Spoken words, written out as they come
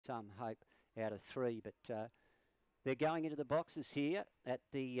some hope out of 3, but they're going into the boxes here at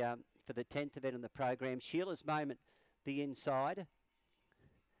the for the 10th event in the program. Sheila's Moment, the inside.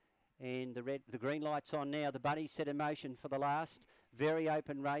 And the green light's on now. The bunny's set in motion for the last. Very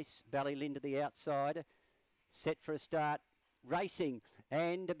open race. Ballylinda the outside. Set for a start. Racing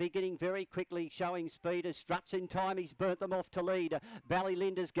and beginning very quickly, showing speed as Struts in time. He's burnt them off to lead.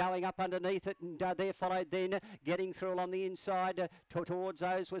 Ballylinda's going up underneath it, and they're followed then, getting through along the inside towards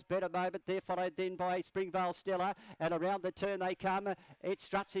those was Better Moment. They're followed then by Springvale Stella, and around the turn they come. It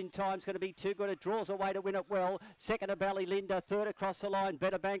Struts in time's going to be too good. It draws away to win it well. Second to Ballylinda, third across the line,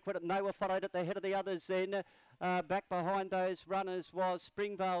 Better Banquet, and they were followed at the head of the others then. Back behind those runners was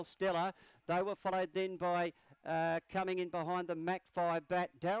Springvale Stella. They were followed then by coming in behind the Mac 5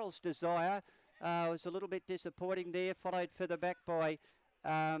 bat. Daryl's Desire was a little bit disappointing there, followed further back by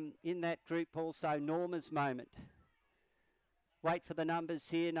in that group also Norma's Moment. Wait for the numbers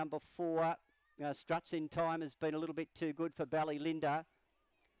here. Number 4, Struts in Time, has been a little bit too good for Ballylinda.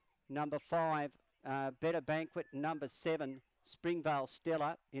 Number 5, Better Banquet. Number 7, Springvale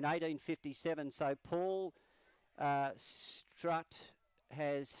Stella in 1857. So Paul Strutt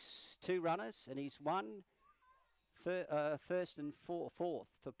has 2 runners, and he's won first and fourth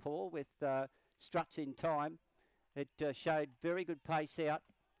for Paul with Struts in Time. It showed very good pace out,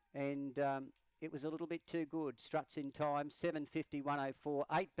 and it was a little bit too good. Struts in Time, 7:50.104.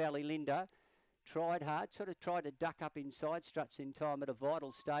 8 Ballylinda tried hard, sort of tried to duck up inside Struts in Time at a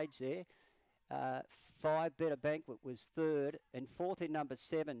vital stage there. 5 Better Banquet was third, and fourth in number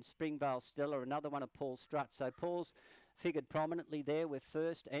 7 Springvale Stella, another one of Paul Strutt. So Paul's figured prominently there with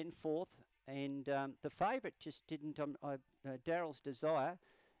first and fourth. And the favourite just didn't, Daryl's Desire,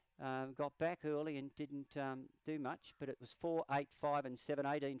 got back early and didn't do much, but it was 4, 8, 5 and 7,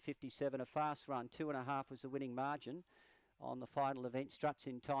 18:57, a fast run. 2.5 was the winning margin on the final event. Struts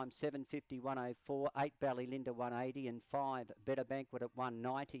in Time, 7:50.104, 8 Ballylinda 180, and 5 Better Banquet at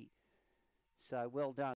 190. So well done.